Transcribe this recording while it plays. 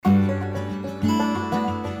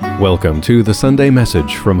Welcome to the Sunday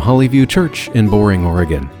message from Hollyview Church in Boring,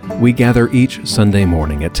 Oregon. We gather each Sunday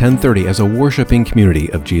morning at 10:30 as a worshiping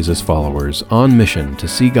community of Jesus followers on mission to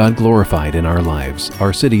see God glorified in our lives,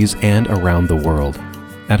 our cities, and around the world.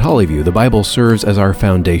 At Hollyview, the Bible serves as our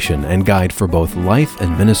foundation and guide for both life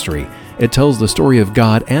and ministry. It tells the story of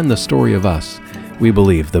God and the story of us. We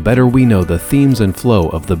believe the better we know the themes and flow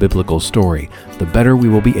of the biblical story, the better we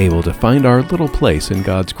will be able to find our little place in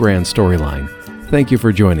God's grand storyline. Thank you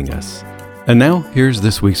for joining us. And now, here's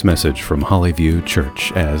this week's message from Hollyview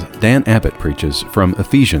Church as Dan Abbott preaches from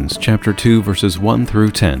Ephesians chapter 2, verses 1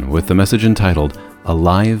 through 10, with the message entitled,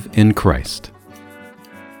 Alive in Christ.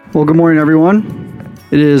 Well, good morning, everyone.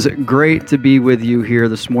 It is great to be with you here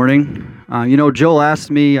this morning. Joel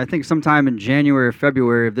asked me, I think sometime in January or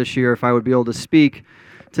February of this year, if I would be able to speak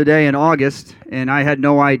today in August, and I had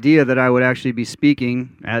no idea that I would actually be speaking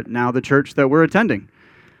at now the church that we're attending.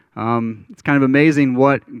 It's kind of amazing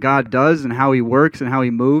what God does and how He works and how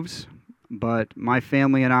He moves. But my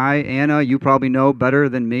family and I, Anna, you probably know better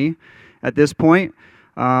than me at this point.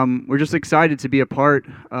 We're just excited to be a part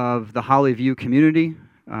of the Hollyview community,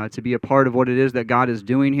 to be a part of what it is that God is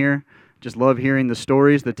doing here. Just love hearing the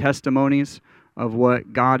stories, the testimonies of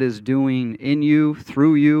what God is doing in you,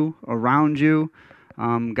 through you, around you.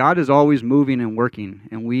 God is always moving and working,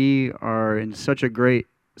 and we are in such a great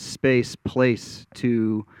place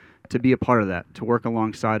to be a part of that, to work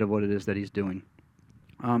alongside of what it is that He's doing.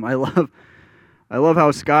 I love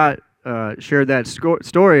how Scott shared that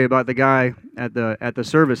story about the guy at the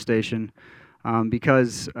service station,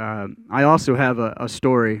 because I also have a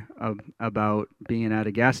story about being at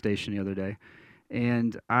a gas station the other day,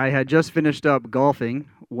 and I had just finished up golfing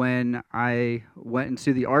when I went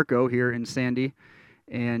into the Arco here in Sandy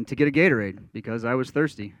and to get a Gatorade because I was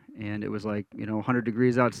thirsty. And it was 100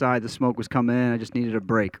 degrees outside. The smoke was coming in. I just needed a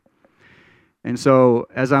break. And so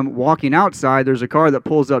as I'm walking outside, there's a car that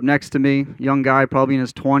pulls up next to me, young guy, probably in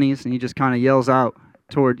his 20s, and he just kind of yells out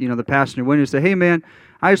toward, the passenger window and say, "Hey, man,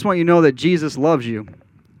 I just want you to know that Jesus loves you."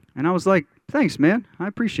 And I was like, "Thanks, man. I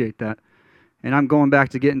appreciate that." And I'm going back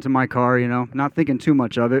to get into my car, not thinking too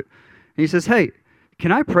much of it. And he says, "Hey,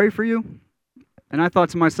 can I pray for you?" And I thought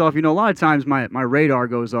to myself, a lot of times my radar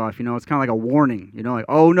goes off, it's kind of like a warning,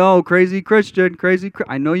 oh no, crazy Christian,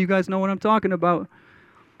 I know you guys know what I'm talking about.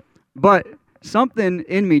 But something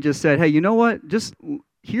in me just said, hey, you know what? Just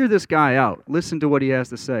hear this guy out. Listen to what he has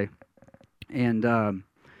to say. And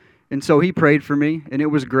so he prayed for me, and it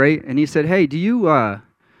was great. And he said, "Hey, do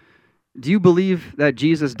you believe that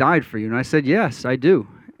Jesus died for you?" And I said, "Yes, I do."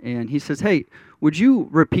 And he says, "Hey, would you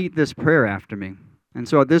repeat this prayer after me?" And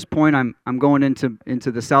so at this point, I'm going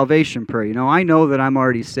into the salvation prayer. I know that I'm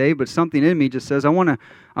already saved, but something in me just says I want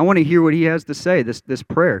to hear what he has to say. This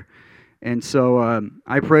prayer, and so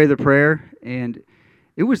I pray the prayer, and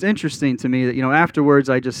it was interesting to me that afterwards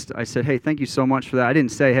I said, "Hey, thank you so much for that." I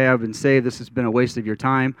didn't say, "Hey, I've been saved. This has been a waste of your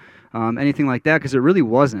time," anything like that, because it really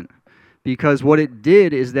wasn't. Because what it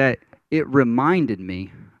did is that it reminded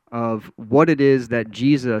me of what it is that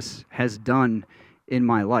Jesus has done in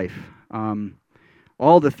my life.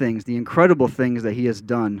 All the things, the incredible things that He has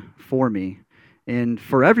done for me and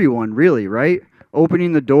for everyone, really, right?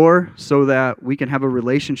 Opening the door so that we can have a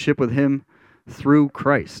relationship with Him through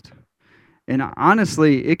Christ. And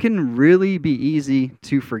honestly, it can really be easy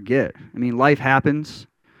to forget. I mean, life happens,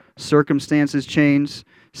 circumstances change,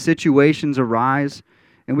 situations arise,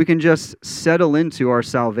 and we can just settle into our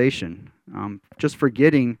salvation, just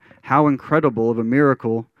forgetting how incredible of a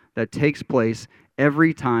miracle that takes place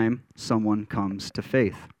every time someone comes to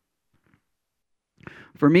faith.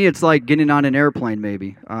 For me, it's like getting on an airplane,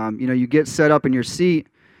 maybe. You get set up in your seat,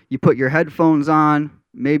 you put your headphones on,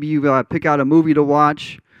 maybe you pick out a movie to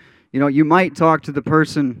watch. You might talk to the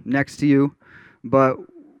person next to you, but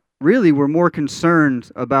really we're more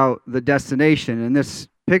concerned about the destination. In this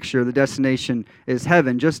picture, the destination is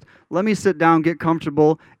heaven. Just let me sit down, get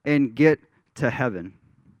comfortable, and get to heaven.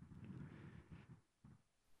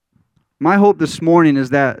 My hope this morning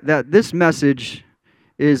is that this message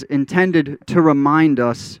is intended to remind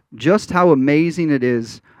us just how amazing it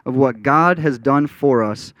is of what God has done for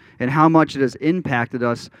us and how much it has impacted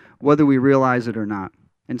us, whether we realize it or not.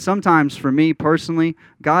 And sometimes, for me personally,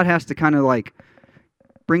 God has to kind of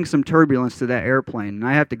bring some turbulence to that airplane. And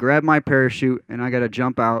I have to grab my parachute and I got to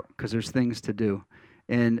jump out because there's things to do.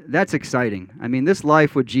 And that's exciting. I mean, this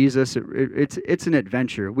life with Jesus, it's an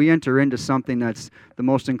adventure. We enter into something that's the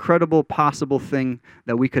most incredible possible thing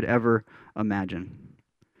that we could ever imagine.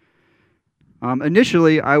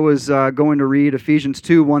 Initially, I was going to read Ephesians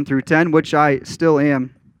 2, 1 through 10, which I still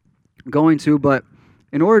am going to, but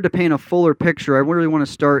In order to paint a fuller picture, I really want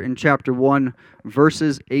to start in chapter 1,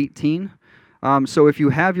 verses 18. So if you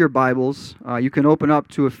have your Bibles, you can open up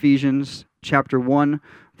to Ephesians chapter 1,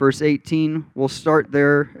 verse 18. We'll start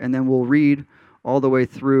there, and then we'll read all the way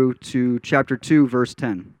through to chapter 2, verse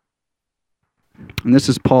 10. And this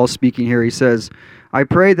is Paul speaking here. He says, I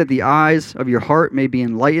pray that the eyes of your heart may be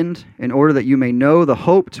enlightened, in order that you may know the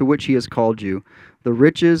hope to which he has called you, the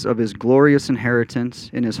riches of his glorious inheritance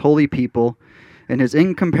in his holy people, and his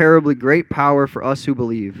incomparably great power for us who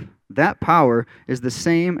believe. That power is the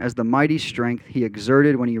same as the mighty strength he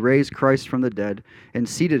exerted when he raised Christ from the dead and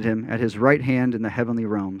seated him at his right hand in the heavenly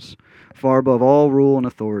realms, far above all rule and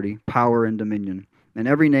authority, power and dominion, and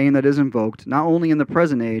every name that is invoked, not only in the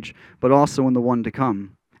present age, but also in the one to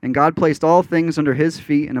come. And God placed all things under his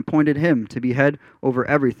feet and appointed him to be head over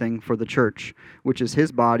everything for the church, which is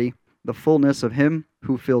his body, the fullness of him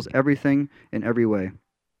who fills everything in every way.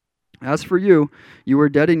 As for you, you were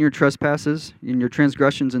dead in your trespasses, in your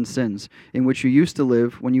transgressions and sins, in which you used to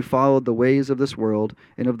live when you followed the ways of this world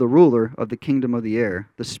and of the ruler of the kingdom of the air,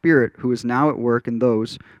 the Spirit who is now at work in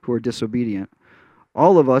those who are disobedient.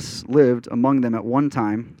 All of us lived among them at one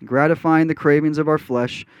time, gratifying the cravings of our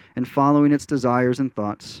flesh and following its desires and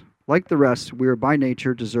thoughts. Like the rest, we are by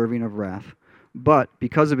nature deserving of wrath. But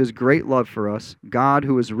because of his great love for us, God,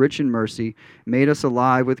 who is rich in mercy, made us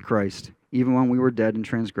alive with Christ, even when we were dead in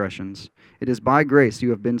transgressions. It is by grace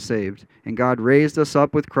you have been saved, and God raised us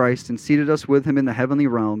up with Christ and seated us with him in the heavenly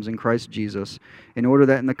realms in Christ Jesus, in order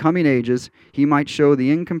that in the coming ages he might show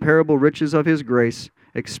the incomparable riches of his grace,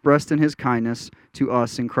 expressed in his kindness to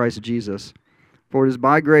us in Christ Jesus. For it is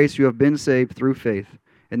by grace you have been saved through faith,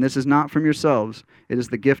 and this is not from yourselves, it is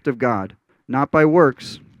the gift of God, not by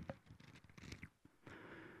works,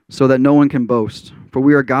 so that no one can boast. For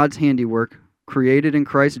we are God's handiwork, created in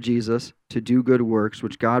Christ Jesus to do good works,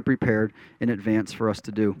 which God prepared in advance for us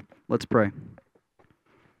to do. Let's pray.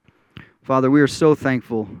 Father, we are so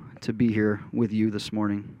thankful to be here with you this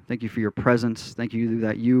morning. Thank you for your presence. Thank you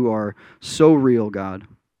that you are so real, God.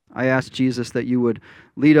 I ask, Jesus, that you would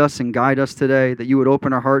lead us and guide us today, that you would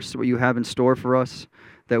open our hearts to what you have in store for us,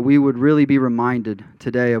 that we would really be reminded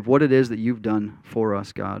today of what it is that you've done for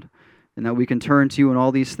us, God, and that we can turn to you in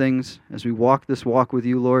all these things as we walk this walk with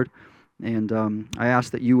you, Lord. And I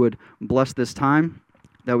ask that you would bless this time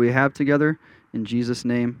that we have together. In Jesus'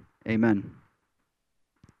 name, amen.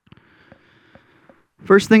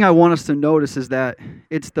 First thing I want us to notice is that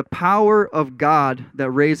it's the power of God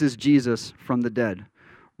that raises Jesus from the dead.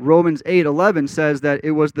 Romans 8:11 says that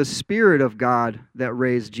it was the Spirit of God that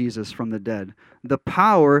raised Jesus from the dead. The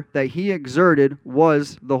power that he exerted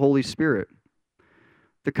was the Holy Spirit.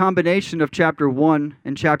 The combination of chapter 1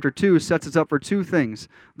 and chapter 2 sets us up for two things.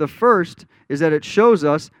 The first is that it shows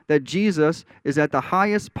us that Jesus is at the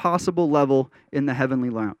highest possible level in the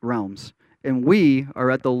heavenly realms, and we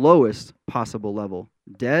are at the lowest possible level,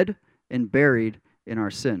 dead and buried in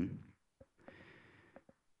our sin.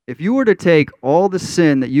 If you were to take all the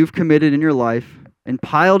sin that you've committed in your life and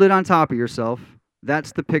piled it on top of yourself,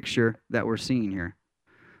 that's the picture that we're seeing here.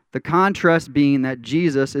 The contrast being that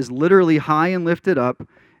Jesus is literally high and lifted up,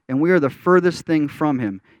 and we are the furthest thing from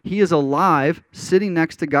him. He is alive, sitting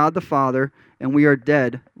next to God the Father, and we are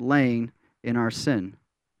dead, laying in our sin.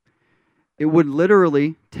 It would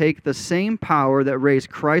literally take the same power that raised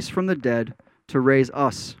Christ from the dead to raise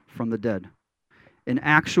us from the dead. An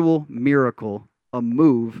actual miracle, a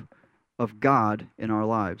move of God in our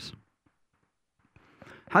lives.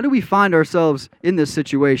 How do we find ourselves in this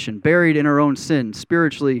situation, buried in our own sin,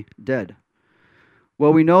 spiritually dead?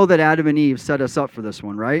 Well, we know that Adam and Eve set us up for this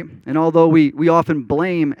one, right? And although we often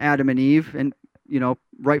blame Adam and Eve, and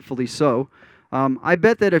rightfully so, I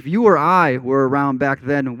bet that if you or I were around back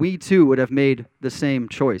then, we too would have made the same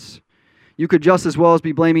choice. You could just as well as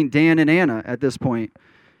be blaming Dan and Anna at this point,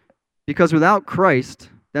 because without Christ,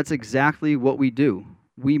 that's exactly what we do.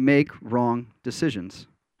 We make wrong decisions.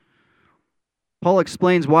 Paul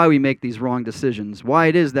explains why we make these wrong decisions, why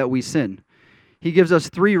it is that we sin. He gives us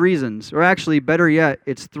three reasons, or actually, better yet,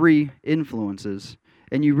 it's three influences.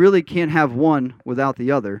 And you really can't have one without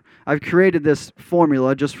the other. I've created this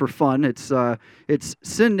formula just for fun. It's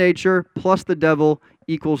sin nature plus the devil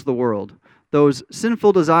equals the world. Those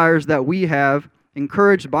sinful desires that we have,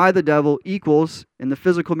 encouraged by the devil, equals, in the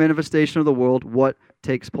physical manifestation of the world, what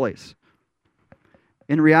takes place.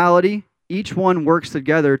 In reality, each one works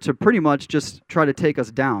together to pretty much just try to take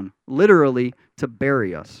us down, literally to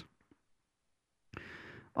bury us.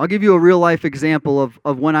 I'll give you a real life example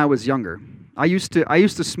of when I was younger. I used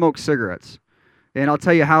to smoke cigarettes, and I'll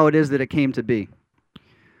tell you how it is that it came to be.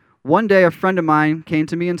 One day, a friend of mine came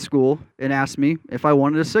to me in school and asked me if I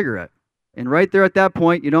wanted a cigarette. And right there at that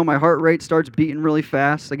point, my heart rate starts beating really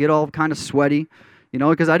fast. I get all kind of sweaty,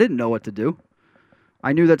 because I didn't know what to do.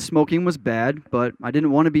 I knew that smoking was bad, but I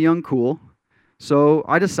didn't want to be uncool. So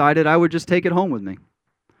I decided I would just take it home with me.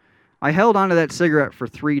 I held onto that cigarette for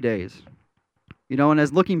 3 days. And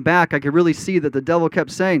as looking back, I could really see that the devil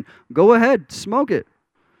kept saying, go ahead, smoke it.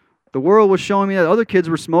 The world was showing me that other kids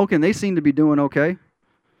were smoking. They seemed to be doing okay.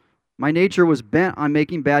 My nature was bent on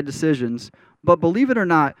making bad decisions. But believe it or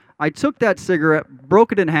not, I took that cigarette,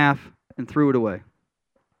 broke it in half, and threw it away.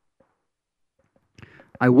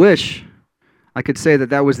 I wish I could say that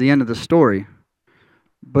that was the end of the story.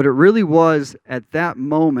 But it really was at that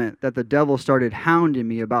moment that the devil started hounding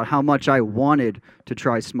me about how much I wanted to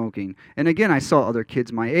try smoking. And again, I saw other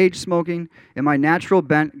kids my age smoking, and my natural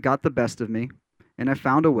bent got the best of me, and I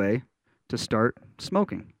found a way to start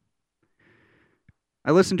smoking.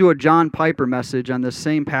 I listened to a John Piper message on this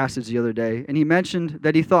same passage the other day, and he mentioned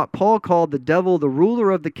that he thought Paul called the devil the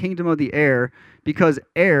ruler of the kingdom of the air because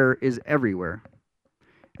air is everywhere.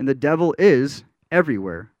 And the devil is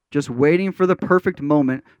everywhere, just waiting for the perfect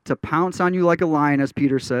moment to pounce on you like a lion, as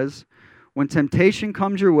Peter says. When temptation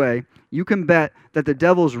comes your way, you can bet that the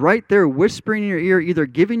devil's right there whispering in your ear, either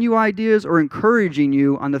giving you ideas or encouraging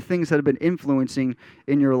you on the things that have been influencing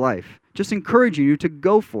in your life. Just encouraging you to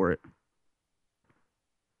go for it.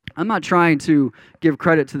 I'm not trying to give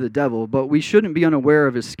credit to the devil, but we shouldn't be unaware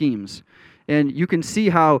of his schemes. And you can see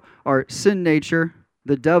how our sin nature,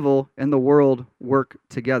 the devil, and the world work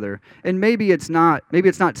together. And maybe it's not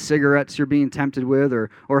cigarettes you're being tempted with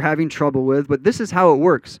or having trouble with, but this is how it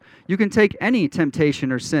works. You can take any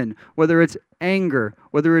temptation or sin, whether it's anger,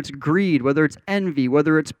 whether it's greed, whether it's envy,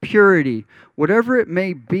 whether it's purity, whatever it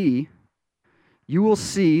may be, you will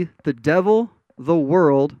see the devil, the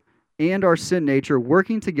world, and our sin nature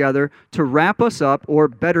working together to wrap us up, or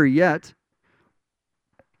better yet,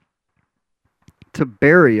 to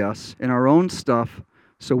bury us in our own stuff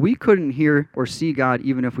so we couldn't hear or see God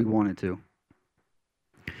even if we wanted to.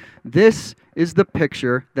 This is the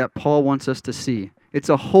picture that Paul wants us to see. It's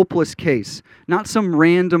a hopeless case, not some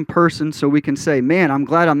random person so we can say, man, I'm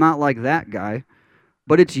glad I'm not like that guy,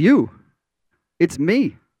 but it's you. It's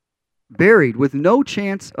me, buried with no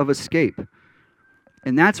chance of escape.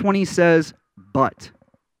 And that's when he says, but.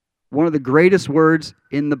 One of the greatest words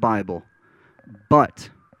in the Bible. But,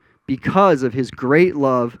 because of his great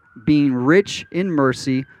love, being rich in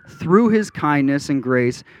mercy, through his kindness and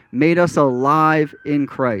grace, made us alive in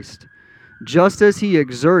Christ. Just as he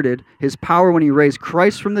exerted his power when he raised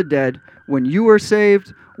Christ from the dead, when you were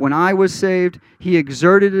saved, when I was saved, he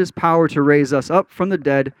exerted his power to raise us up from the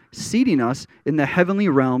dead, seating us in the heavenly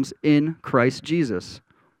realms in Christ Jesus.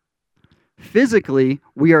 Physically,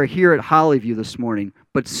 we are here at Hollyview this morning,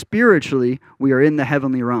 but spiritually, we are in the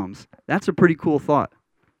heavenly realms. That's a pretty cool thought.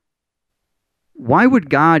 Why would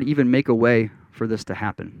God even make a way for this to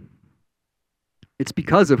happen? It's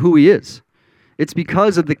because of who he is. It's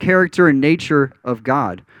because of the character and nature of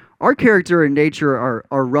God. Our character and nature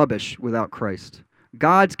are rubbish without Christ.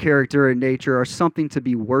 God's character and nature are something to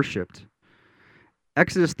be worshipped.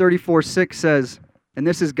 Exodus 34:6 says, and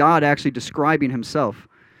this is God actually describing himself,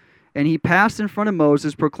 and he passed in front of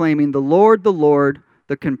Moses, proclaiming, the Lord,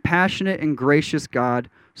 the compassionate and gracious God,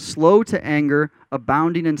 slow to anger,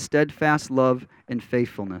 abounding in steadfast love and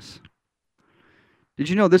faithfulness. Did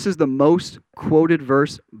you know this is the most quoted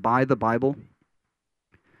verse by the Bible?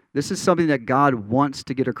 This is something that God wants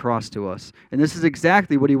to get across to us. And this is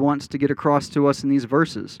exactly what he wants to get across to us in these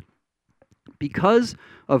verses. Because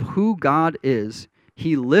of who God is,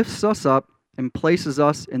 he lifts us up and places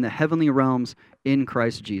us in the heavenly realms in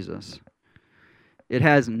Christ Jesus. It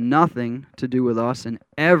has nothing to do with us and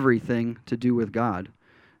everything to do with God.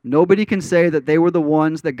 Nobody can say that they were the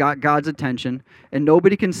ones that got God's attention, and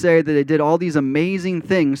nobody can say that they did all these amazing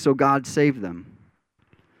things so God saved them.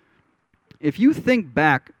 If you think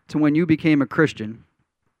back to when you became a Christian,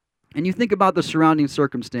 and you think about the surrounding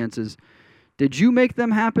circumstances, did you make them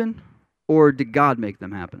happen, or did God make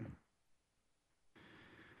them happen?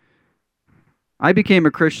 I became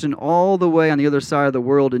a Christian all the way on the other side of the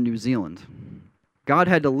world in New Zealand. God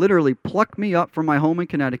had to literally pluck me up from my home in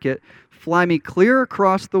Connecticut, fly me clear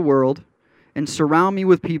across the world, and surround me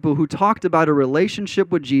with people who talked about a relationship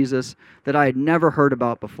with Jesus that I had never heard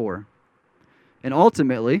about before. And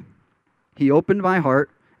ultimately, he opened my heart,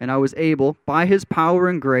 and I was able, by his power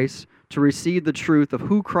and grace, to receive the truth of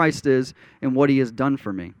who Christ is and what he has done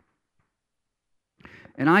for me.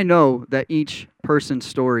 And I know that each person's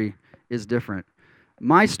story is different.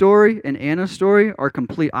 My story and Anna's story are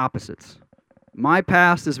complete opposites. My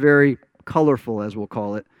past is very colorful, as we'll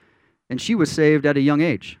call it, and she was saved at a young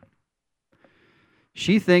age.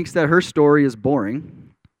 She thinks that her story is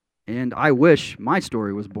boring, and I wish my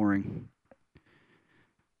story was boring.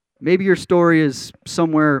 Maybe your story is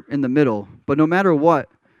somewhere in the middle, but no matter what,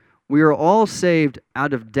 we are all saved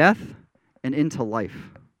out of death and into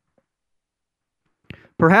life.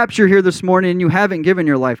 Perhaps you're here this morning and you haven't given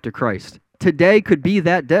your life to Christ. Today could be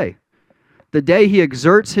that day. The day He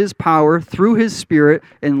exerts His power through His Spirit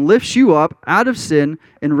and lifts you up out of sin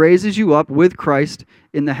and raises you up with Christ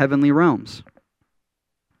in the heavenly realms.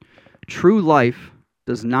 True life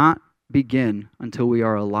does not begin until we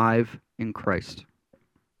are alive in Christ.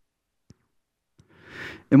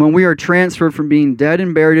 And when we are transferred from being dead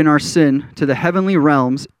and buried in our sin to the heavenly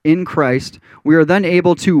realms in Christ, we are then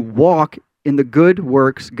able to walk in the good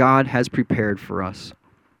works God has prepared for us.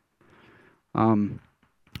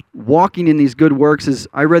 Walking in these good works is,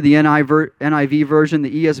 I read the NIV version,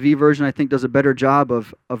 the ESV version I think does a better job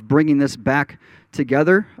of bringing this back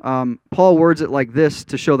together. Paul words it like this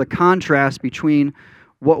to show the contrast between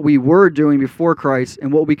what we were doing before Christ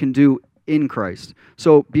and what we can do in Christ.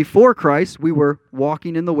 So before Christ, we were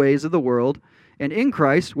walking in the ways of the world, and in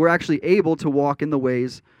Christ, we're actually able to walk in the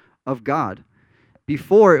ways of God.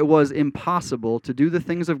 Before, it was impossible to do the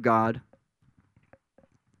things of God,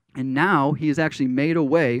 and now He has actually made a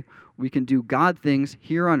way we can do God things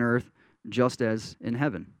here on earth just as in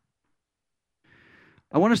heaven.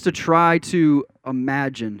 I want us to try to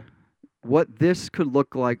imagine what this could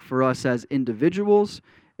look like for us as individuals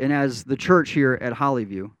and as the church here at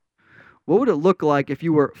Hollyview. What would it look like if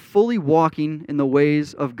you were fully walking in the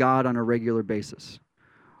ways of God on a regular basis?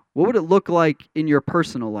 What would it look like in your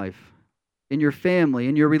personal life, in your family,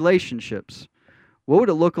 in your relationships? What would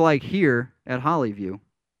it look like here at Hollyview?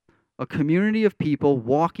 A community of people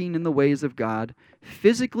walking in the ways of God,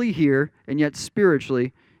 physically here and yet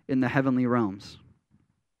spiritually in the heavenly realms.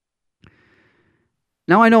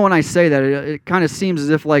 Now I know when I say that, it kind of seems as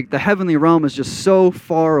if like the heavenly realm is just so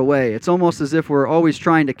far away. It's almost as if we're always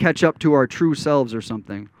trying to catch up to our true selves or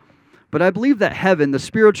something. But I believe that heaven, the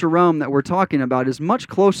spiritual realm that we're talking about, is much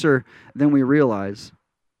closer than we realize.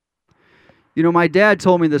 You know, my dad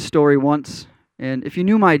told me this story once, and if you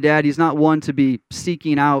knew my dad, he's not one to be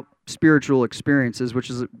seeking out spiritual experiences, which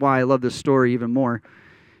is why I love this story even more,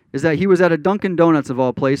 is that he was at a Dunkin' Donuts of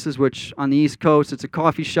all places, which on the East Coast, it's a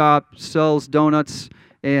coffee shop, sells donuts,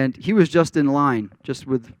 and he was just in line, just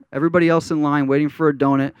with everybody else in line waiting for a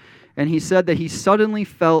donut, and he said that he suddenly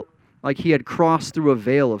felt like he had crossed through a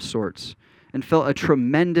veil of sorts and felt a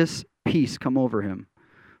tremendous peace come over him.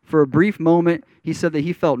 For a brief moment, he said that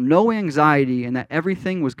he felt no anxiety and that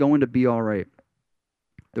everything was going to be all right.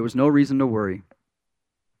 There was no reason to worry.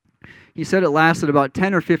 He said it lasted about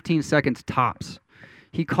 10 or 15 seconds tops.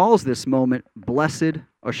 He calls this moment blessed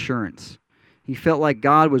assurance. He felt like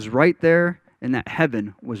God was right there and that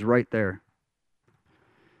heaven was right there.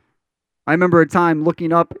 I remember a time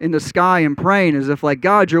looking up in the sky and praying as if like,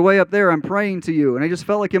 God, you're way up there, I'm praying to you. And I just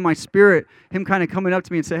felt like in my spirit, Him kind of coming up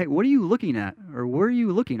to me and say, hey, what are you looking at? Or where are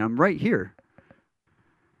you looking? I'm right here.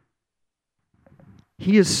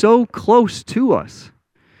 He is so close to us.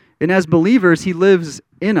 And as believers, He lives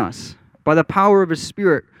in us. By the power of His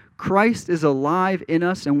Spirit, Christ is alive in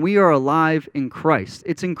us, and we are alive in Christ.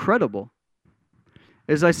 It's incredible.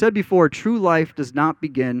 As I said before, true life does not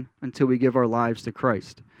begin until we give our lives to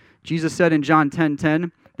Christ. Jesus said in John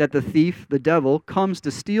 10:10 that the thief, the devil, comes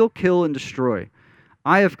to steal, kill, and destroy.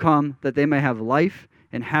 I have come that they may have life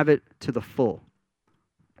and have it to the full.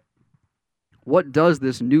 What does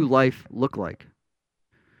this new life look like?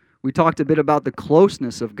 We talked a bit about the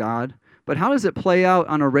closeness of God, but how does it play out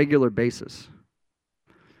on a regular basis?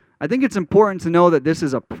 I think it's important to know that this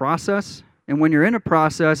is a process, and when you're in a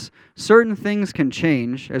process, certain things can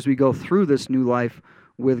change as we go through this new life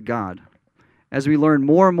with God. As we learn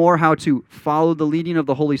more and more how to follow the leading of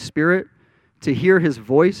the Holy Spirit, to hear His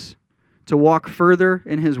voice, to walk further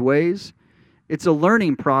in His ways, it's a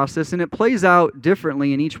learning process, and it plays out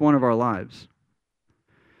differently in each one of our lives.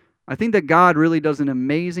 I think that God really does an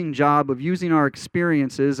amazing job of using our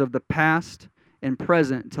experiences of the past and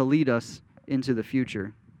present to lead us into the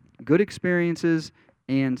future. Good experiences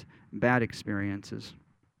and bad experiences.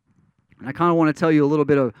 And I kind of want to tell you a little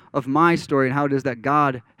bit of my story and how it is that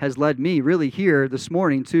God has led me really here this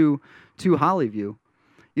morning to Hollyview.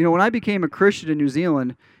 You know, when I became a Christian in New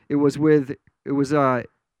Zealand, it was in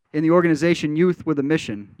the organization Youth with a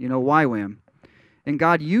Mission, YWAM. And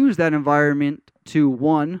God used that environment to,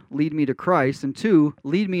 one, lead me to Christ, and two,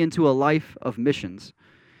 lead me into a life of missions.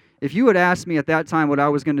 If you had asked me at that time what I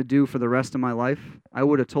was going to do for the rest of my life, I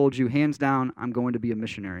would have told you, hands down, I'm going to be a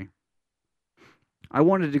missionary. I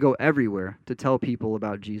wanted to go everywhere to tell people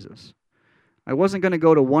about Jesus. I wasn't going to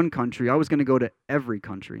go to one country. I was going to go to every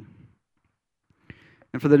country.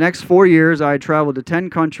 And for the next 4 years, I had traveled to 10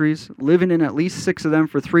 countries, living in at least 6 of them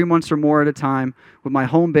for 3 months or more at a time, with my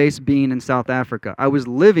home base being in South Africa. I was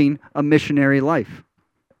living a missionary life.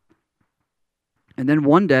 And then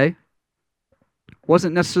one day,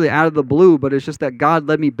 wasn't necessarily out of the blue, but it's just that God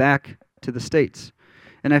led me back to the States.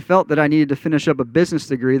 And I felt that I needed to finish up a business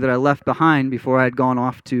degree that I left behind before I had gone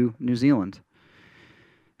off to New Zealand.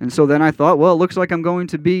 And so then I thought, well, it looks like I'm going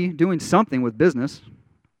to be doing something with business.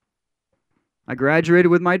 I graduated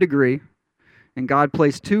with my degree, and God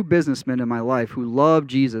placed 2 businessmen in my life who loved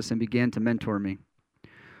Jesus and began to mentor me.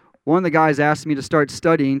 One of the guys asked me to start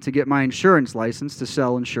studying to get my insurance license to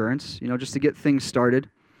sell insurance, just to get things started.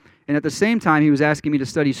 And at the same time, he was asking me to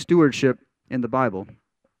study stewardship in the Bible.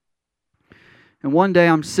 And one day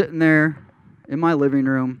I'm sitting there in my living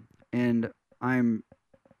room, and I'm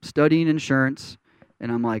studying insurance,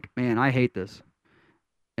 and I'm like, man, I hate this.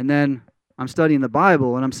 And then I'm studying the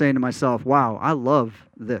Bible, and I'm saying to myself, wow, I love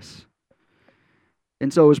this.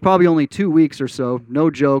 And so it was probably only 2 weeks or so, no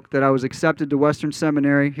joke, that I was accepted to Western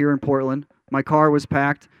Seminary here in Portland. My car was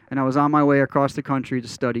packed, and I was on my way across the country to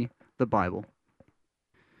study the Bible.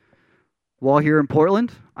 While here in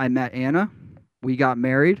Portland, I met Anna. We got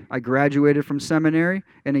married. I graduated from seminary,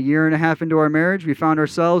 and 1.5 years into our marriage, we found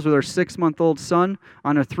ourselves with our 6-month-old son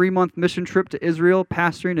on a 3-month mission trip to Israel,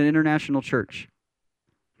 pastoring an international church.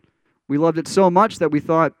 We loved it so much that we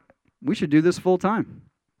thought we should do this full time.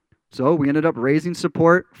 So we ended up raising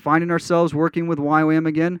support, finding ourselves working with YWAM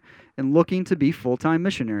again, and looking to be full-time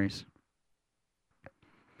missionaries.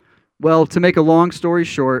 Well, to make a long story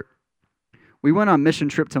short, we went on a mission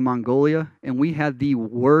trip to Mongolia, and we had the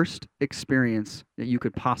worst experience that you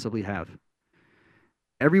could possibly have.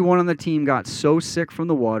 Everyone on the team got so sick from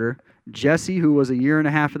the water. Jesse, who was 1.5 years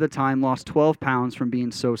at the time, lost 12 pounds from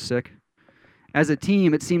being so sick. As a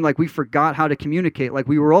team, it seemed like we forgot how to communicate, like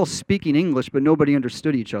we were all speaking English, but nobody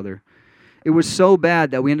understood each other. It was so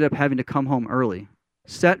bad that we ended up having to come home early.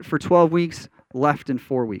 Set for 12 weeks, left in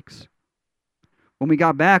 4 weeks. When we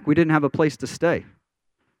got back, we didn't have a place to stay.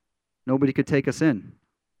 Nobody could take us in.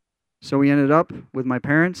 So we ended up with my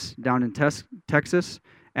parents down in Texas,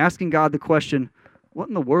 asking God the question, what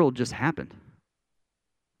in the world just happened?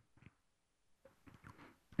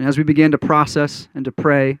 And as we began to process and to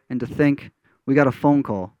pray and to think, we got a phone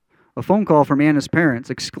call from Anna's parents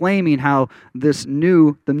exclaiming how the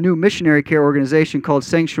new missionary care organization called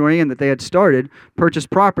Sanctuary Inn that they had started purchased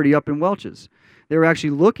property up in Welches. They were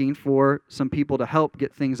actually looking for some people to help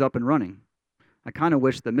get things up and running. I kind of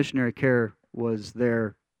wish that missionary care was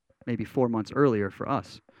there maybe 4 months earlier for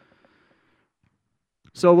us.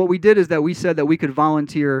 So what we did is that we said that we could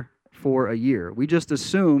volunteer for a year. We just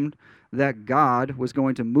assumed that God was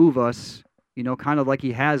going to move us, kind of like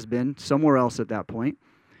he has been somewhere else at that point.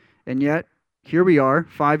 And yet, here we are,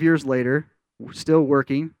 5 years later, still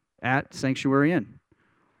working at Sanctuary Inn.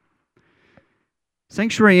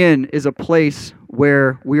 Sanctuary Inn is a place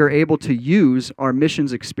where we are able to use our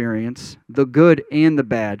missions experience, the good and the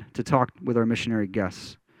bad, to talk with our missionary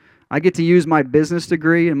guests. I get to use my business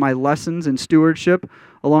degree and my lessons in stewardship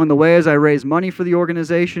along the way as I raise money for the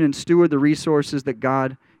organization and steward the resources that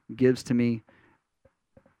God gives to me.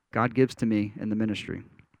 God gives to me in the ministry.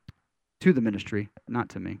 To the ministry, not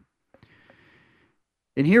to me.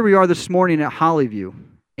 And here we are this morning at Hollyview.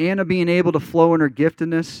 Anna being able to flow in her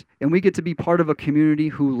giftedness, and we get to be part of a community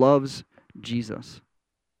who loves Jesus.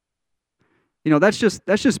 That's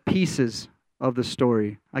just pieces of the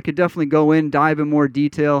story. I could definitely go in, dive in more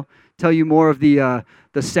detail, tell you more of the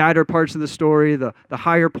sadder parts of the story, the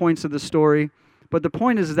higher points of the story. But the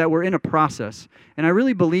point is that we're in a process. And I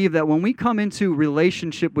really believe that when we come into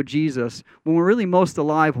relationship with Jesus, when we're really most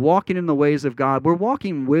alive, walking in the ways of God, we're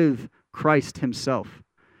walking with Christ himself.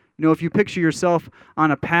 If you picture yourself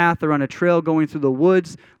on a path or on a trail going through the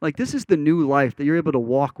woods, like this is the new life that you're able to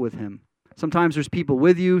walk with him. Sometimes there's people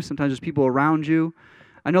with you. Sometimes there's people around you.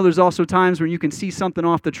 I know there's also times when you can see something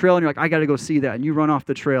off the trail and you're like, I got to go see that. And you run off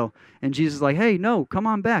the trail. And Jesus is like, hey, no, come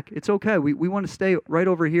on back. It's okay. We want to stay right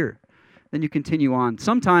over here. Then you continue on.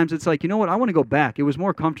 Sometimes it's like, you know what? I want to go back. It was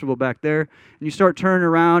more comfortable back there. And you start turning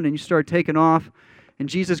around and you start taking off. And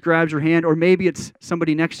Jesus grabs your hand. Or maybe it's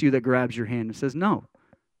somebody next to you that grabs your hand and says, no,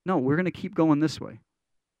 we're going to keep going this way.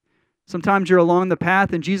 Sometimes you're along the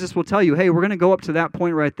path and Jesus will tell you, hey, we're going to go up to that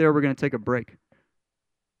point right there. We're going to take a break.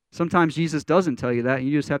 Sometimes Jesus doesn't tell you that, and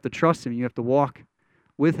you just have to trust him. You have to walk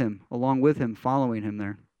with him, along with him, following him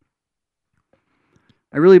there.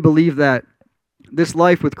 I really believe that this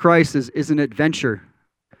life with Christ is an adventure,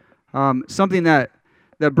 something that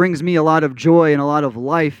that brings me a lot of joy and a lot of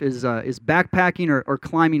life is backpacking or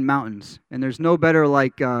climbing mountains. And there's no better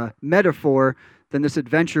metaphor than this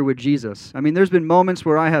adventure with Jesus. I mean, there's been moments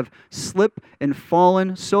where I have slipped and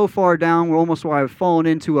fallen so far down where I've fallen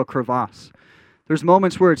into a crevasse. There's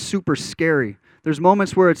moments where it's super scary. There's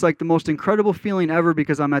moments where it's like the most incredible feeling ever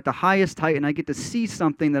because I'm at the highest height and I get to see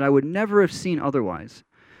something that I would never have seen otherwise.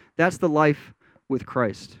 That's the life with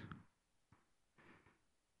Christ.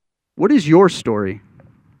 What is your story?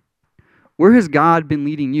 Where has God been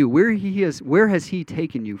leading you? Where has He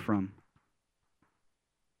taken you from?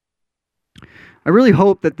 I really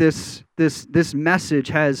hope that this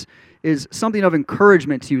message is something of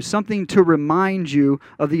encouragement to you, something to remind you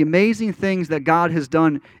of the amazing things that God has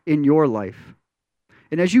done in your life.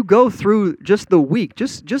 And as you go through just the week,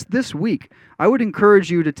 just this week, I would encourage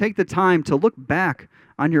you to take the time to look back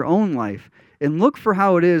on your own life and look for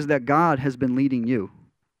how it is that God has been leading you.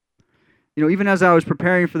 You know, even as I was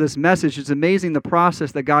preparing for this message, it's amazing the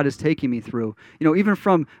process that God is taking me through. You know, even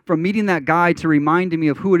from meeting that guy to reminding me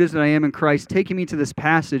of who it is that I am in Christ, taking me to this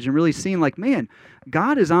passage and really seeing like, man,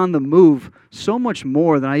 God is on the move so much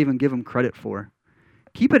more than I even give Him credit for.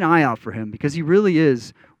 Keep an eye out for Him because He really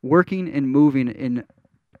is working and moving in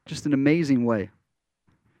just an amazing way.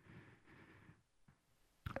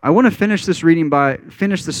 I want to finish this morning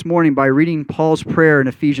by reading Paul's prayer in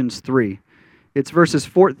Ephesians 3. It's verses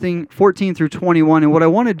 14 through 21, and what I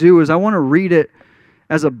want to do is I want to read it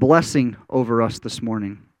as a blessing over us this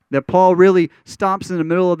morning. That Paul really stops in the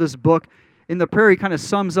middle of this book. In the prayer, he kind of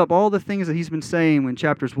sums up all the things that he's been saying in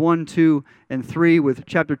chapters 1, 2, and 3, with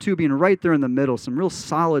chapter 2 being right there in the middle. Some real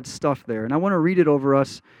solid stuff there. And I want to read it over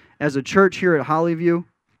us as a church here at Hollyview,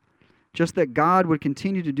 just that God would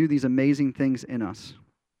continue to do these amazing things in us.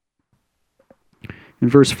 In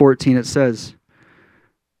verse 14 it says,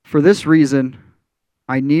 "For this reason,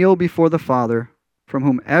 I kneel before the Father, from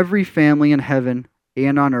whom every family in heaven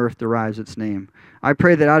and on earth derives its name. I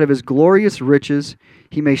pray that out of His glorious riches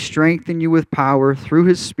He may strengthen you with power through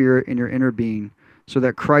His Spirit in your inner being, so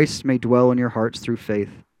that Christ may dwell in your hearts through faith.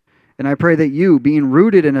 And I pray that you, being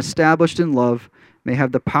rooted and established in love, may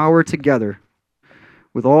have the power together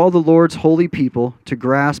with all the Lord's holy people to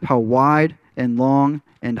grasp how wide and long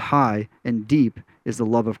and high and deep is the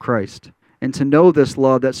love of Christ, and to know this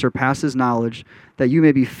love that surpasses knowledge, that you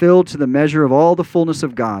may be filled to the measure of all the fullness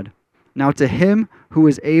of God. Now to Him who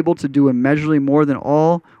is able to do immeasurably more than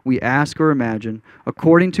all we ask or imagine,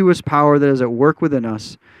 according to His power that is at work within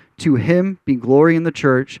us, to Him be glory in the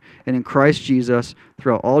church and in Christ Jesus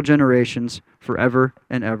throughout all generations, forever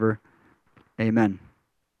and ever. Amen."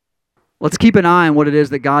 Let's keep an eye on what it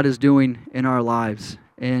is that God is doing in our lives.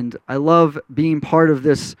 And I love being part of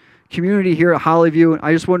this community here at Hollyview, and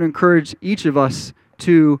I just want to encourage each of us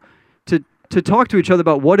to talk to each other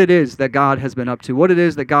about what it is that God has been up to, what it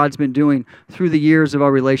is that God's been doing through the years of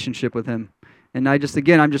our relationship with Him. And I'm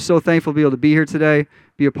just so thankful to be able to be here today,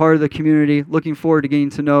 be a part of the community, looking forward to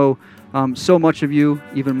getting to know so much of you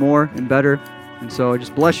even more and better. And so I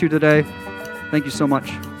just bless you today. Thank you so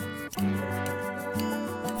much.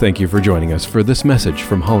 Thank you for joining us for this message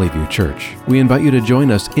from Hollyview Church. We invite you to join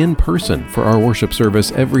us in person for our worship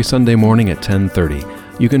service every Sunday morning at 10:30.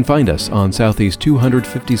 You can find us on Southeast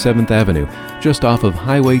 257th Avenue, just off of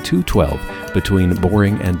Highway 212 between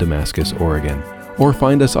Boring and Damascus, Oregon. Or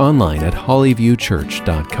find us online at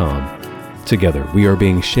hollyviewchurch.com. Together, we are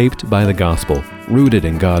being shaped by the gospel, rooted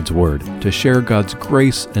in God's Word, to share God's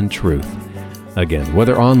grace and truth. Again,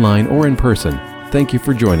 whether online or in person, thank you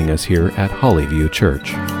for joining us here at Hollyview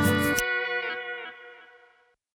Church.